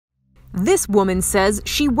This woman says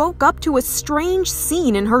she woke up to a strange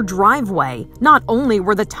scene in her driveway. Not only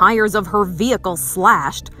were the tires of her vehicle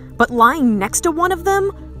slashed, but lying next to one of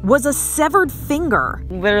them was a severed finger.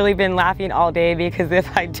 Literally been laughing all day because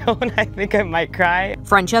if I don't, I think I might cry.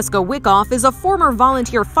 Francesca Wikoff is a former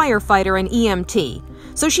volunteer firefighter and EMT,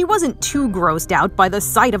 so she wasn't too grossed out by the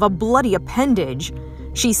sight of a bloody appendage.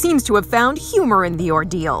 She seems to have found humor in the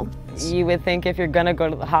ordeal. You would think if you're gonna go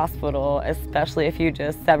to the hospital, especially if you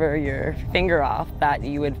just sever your finger off, that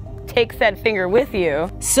you would take said finger with you.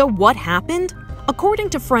 So what happened? According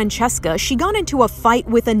to Francesca, she got into a fight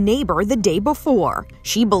with a neighbor the day before.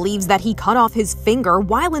 She believes that he cut off his finger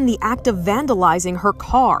while in the act of vandalizing her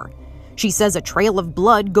car. She says a trail of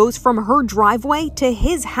blood goes from her driveway to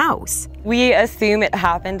his house. We assume it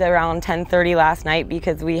happened around 10:30 last night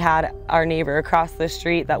because we had our neighbor across the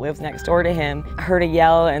street that lives next door to him heard a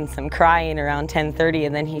yell and some crying around 10:30,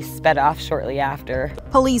 and then he sped off shortly after.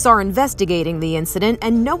 Police are investigating the incident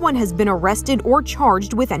and no one has been arrested or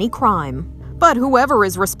charged with any crime. But whoever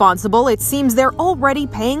is responsible, it seems they're already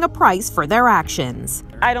paying a price for their actions.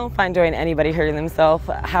 I don't find joy in anybody hurting themselves.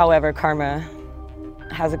 However, karma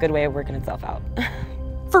has a good way of working itself out.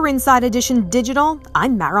 For Inside Edition Digital,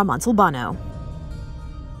 I'm Montalbano.